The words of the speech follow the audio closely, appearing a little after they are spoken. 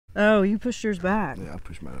Oh, you pushed yours back. Yeah, I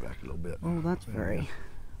pushed mine back a little bit. Oh, that's very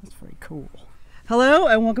cool. Hello,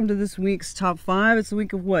 and welcome to this week's Top 5. It's the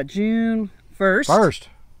week of what, June 1st?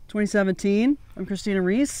 2017. I'm Christina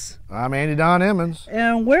Rees. I'm Andy Don Emmons.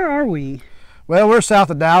 And where are we? Well, we're south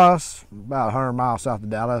of Dallas, about 100 miles south of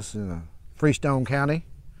Dallas in Freestone County.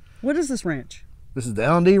 What is this ranch? This is the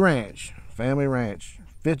L&D Ranch, family ranch,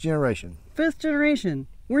 5th generation. 5th generation.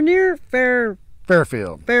 We're near Fairfield.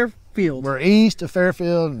 Fairfield. We're east of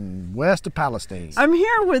Fairfield and west of Palestine. I'm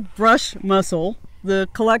here with Brush Muscle, the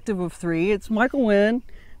collective of 3. It's Michael Wynn,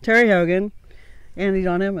 Terry Hogan, Andy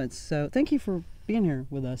Don Emmons. So thank you for being here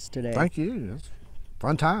with us today. Thank you. It's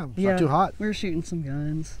fun time. It's not too hot. We're shooting some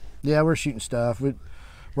guns. Yeah, we're shooting stuff. We're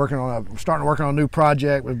starting to work on a new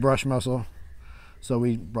project with Brush Muscle. So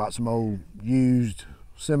we brought some old used,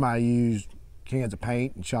 semi-used cans of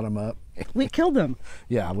paint and shot them up. We killed them.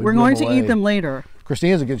 Yeah, we're going to eat them later.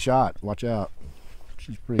 Christina's a good shot. Watch out.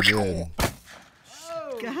 She's pretty good.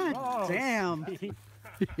 Oh, God damn.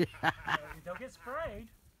 Don't get sprayed.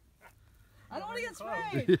 I don't want to get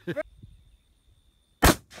sprayed.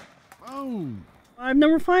 Oh.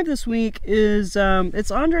 Number 5 this week is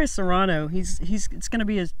it's Andre Serrano. It's going to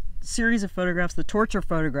be a series of photographs, the torture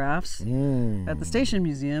photographs, at the Station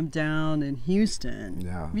Museum down in Houston.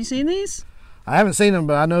 Yeah. Have you seen these? I haven't seen them,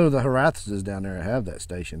 but I know the Horathises down there have that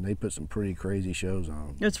station. They put some pretty crazy shows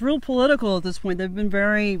on. It's real political at this point. They've been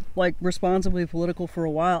very responsibly political for a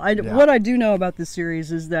while. What I do know about this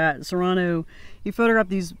series is that Serrano, he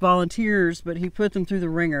photographed these volunteers, but he put them through the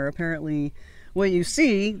ringer. Apparently, what you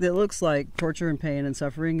see that looks like torture and pain and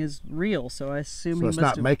suffering is real. So I assume he must have... So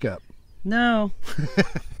it's not makeup. No,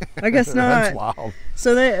 I guess not. That's wild.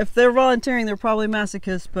 So if they're volunteering, they're probably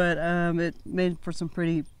masochists, but it made for some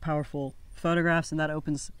pretty powerful photographs, and that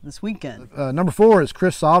opens this weekend. Number 4 is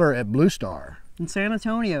Chris Sauter at Blue Star in San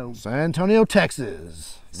Antonio. San Antonio,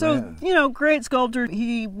 Texas. So, you know, great sculptor.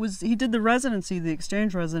 He did the residency, the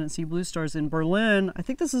exchange residency, Blue Stars in Berlin. I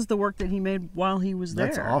think this is the work that he made while he was there.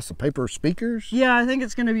 That's awesome. Paper speakers? Yeah, I think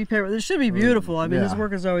it's going to be paper. This should be beautiful. I mean, his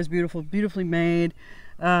work is always beautiful, beautifully made.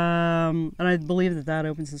 And I believe that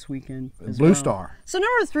opens this weekend as Blue well. Star. So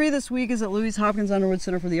number 3 this week is at Louis Hopkins Underwood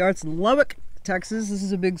Center for the Arts in Lubbock, Texas. This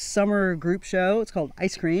is a big summer group show. It's called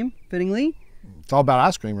Ice Cream, fittingly. It's all about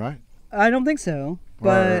ice cream, right? I don't think so.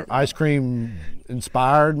 But or ice cream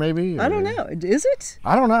inspired, maybe? Or... I don't know. Is it?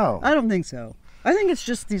 I don't know. I don't think so. I think it's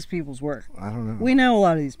just these people's work. I don't know. We know a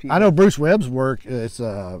lot of these people. I know Bruce Webb's work. It's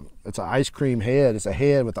an ice cream head. It's a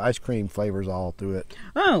head with ice cream flavors all through it.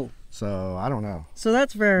 Oh. So I don't know. So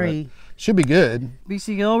that's very... Should be good.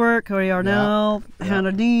 B.C. Gilbert, Cody Arnell,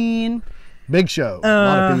 Hannah Dean. Big show. A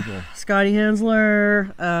lot of people. Scotty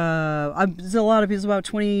Hensler. There's a lot of people. It's about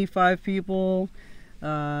 25 people.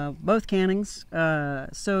 Both cannings.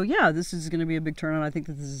 So yeah, this is going to be a big turnout. I think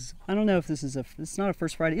that this is, I don't know if this is it's not a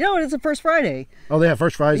First Friday. No, it's a First Friday. Oh, they have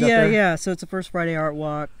First Fridays out there? Yeah, so it's a First Friday art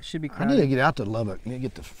walk. Should be crowded. I need to get out to Lubbock. I need to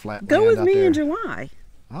get the flat Go with me there. in July.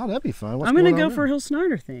 Oh, that'd be fun. I'm going to go for a Hill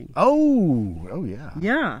Snyder thing. Oh yeah.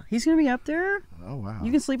 Yeah, he's going to be up there. Oh wow.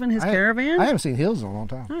 You can sleep in his caravan. I haven't seen Hills in a long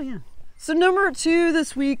time. Oh yeah. So number 2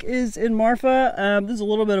 this week is in Marfa. This is a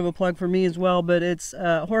little bit of a plug for me as well, but it's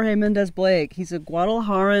Jorge Mendez Blake. He's a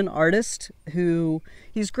Guadalajaran artist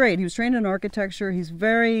he's great. He was trained in architecture. He's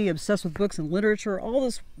very obsessed with books and literature. All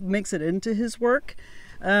this makes it into his work.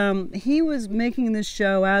 He was making this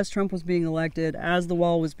show as Trump was being elected, as the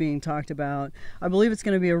wall was being talked about. I believe it's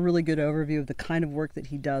going to be a really good overview of the kind of work that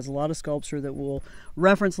he does. A lot of sculpture that will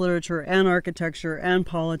reference literature and architecture and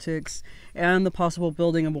politics and the possible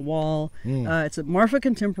building of a wall. It's at Marfa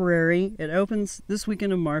Contemporary. It opens this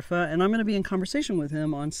weekend in Marfa, and I'm going to be in conversation with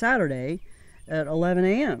him on Saturday at 11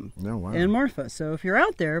 a.m. Oh, wow. in Marfa. So if you're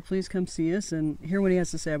out there, please come see us and hear what he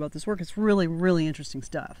has to say about this work. It's really, really interesting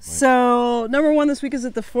stuff. Right. So number 1 this week is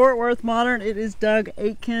at the Fort Worth Modern. It is Doug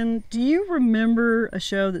Aitken. Do you remember a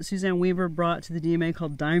show that Suzanne Weaver brought to the DMA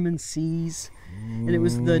called Diamond Seas? And it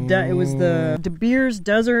was the De Beers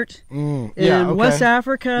Desert in West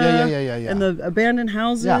Africa. Yeah. And the abandoned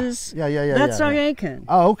houses. Yeah. That's Doug Aitken.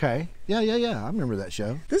 Oh, okay. Yeah. I remember that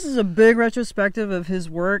show. This is a big retrospective of his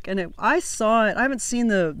work, and I saw it. I haven't seen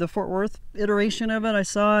the Fort Worth iteration of it. I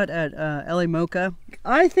saw it at LA Mocha.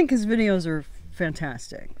 I think his videos are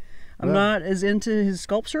fantastic. I'm not as into his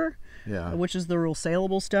sculpture, which is the real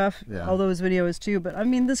saleable stuff, although his video is too. But I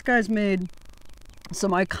mean, this guy's made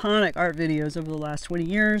some iconic art videos over the last 20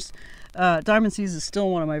 years. Diamond Seas is still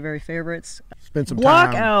one of my very favorites. Spend some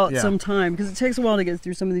Block time. out some time, because it takes a while to get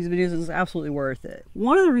through some of these videos, and it's absolutely worth it.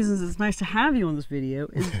 One of the reasons it's nice to have you on this video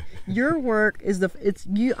is your work is the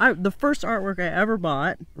first artwork I ever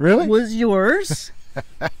bought. Really? Was yours.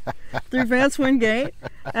 through Vance Wingate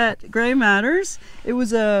at Gray Matters. It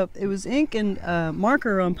was ink and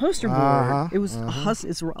marker on poster board. It was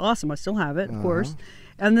it's awesome. I still have it, of course.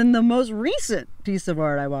 And then the most recent piece of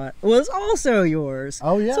art I bought was also yours.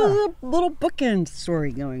 Oh, yeah. So there's a little bookend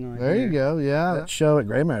story going on. There here. you go. Yeah, that show at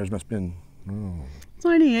Gray Matters must have been.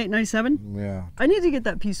 98, 97. Yeah. I need to get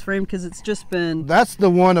that piece framed because it's just been That's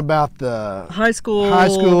the one about the high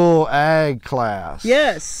school ag class.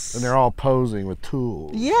 Yes. And they're all posing with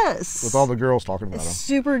tools. Yes. With all the girls talking about them.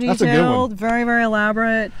 Super That's a good detailed, one. very, very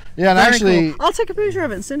elaborate. Yeah, and very actually, cool. I'll take a picture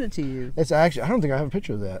of it and send it to you. it's actually, I don't think I have a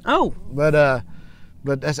picture of that. Oh.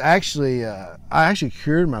 But that's actually, I actually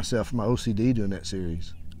cured myself from my OCD doing that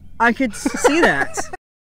series. I could see that.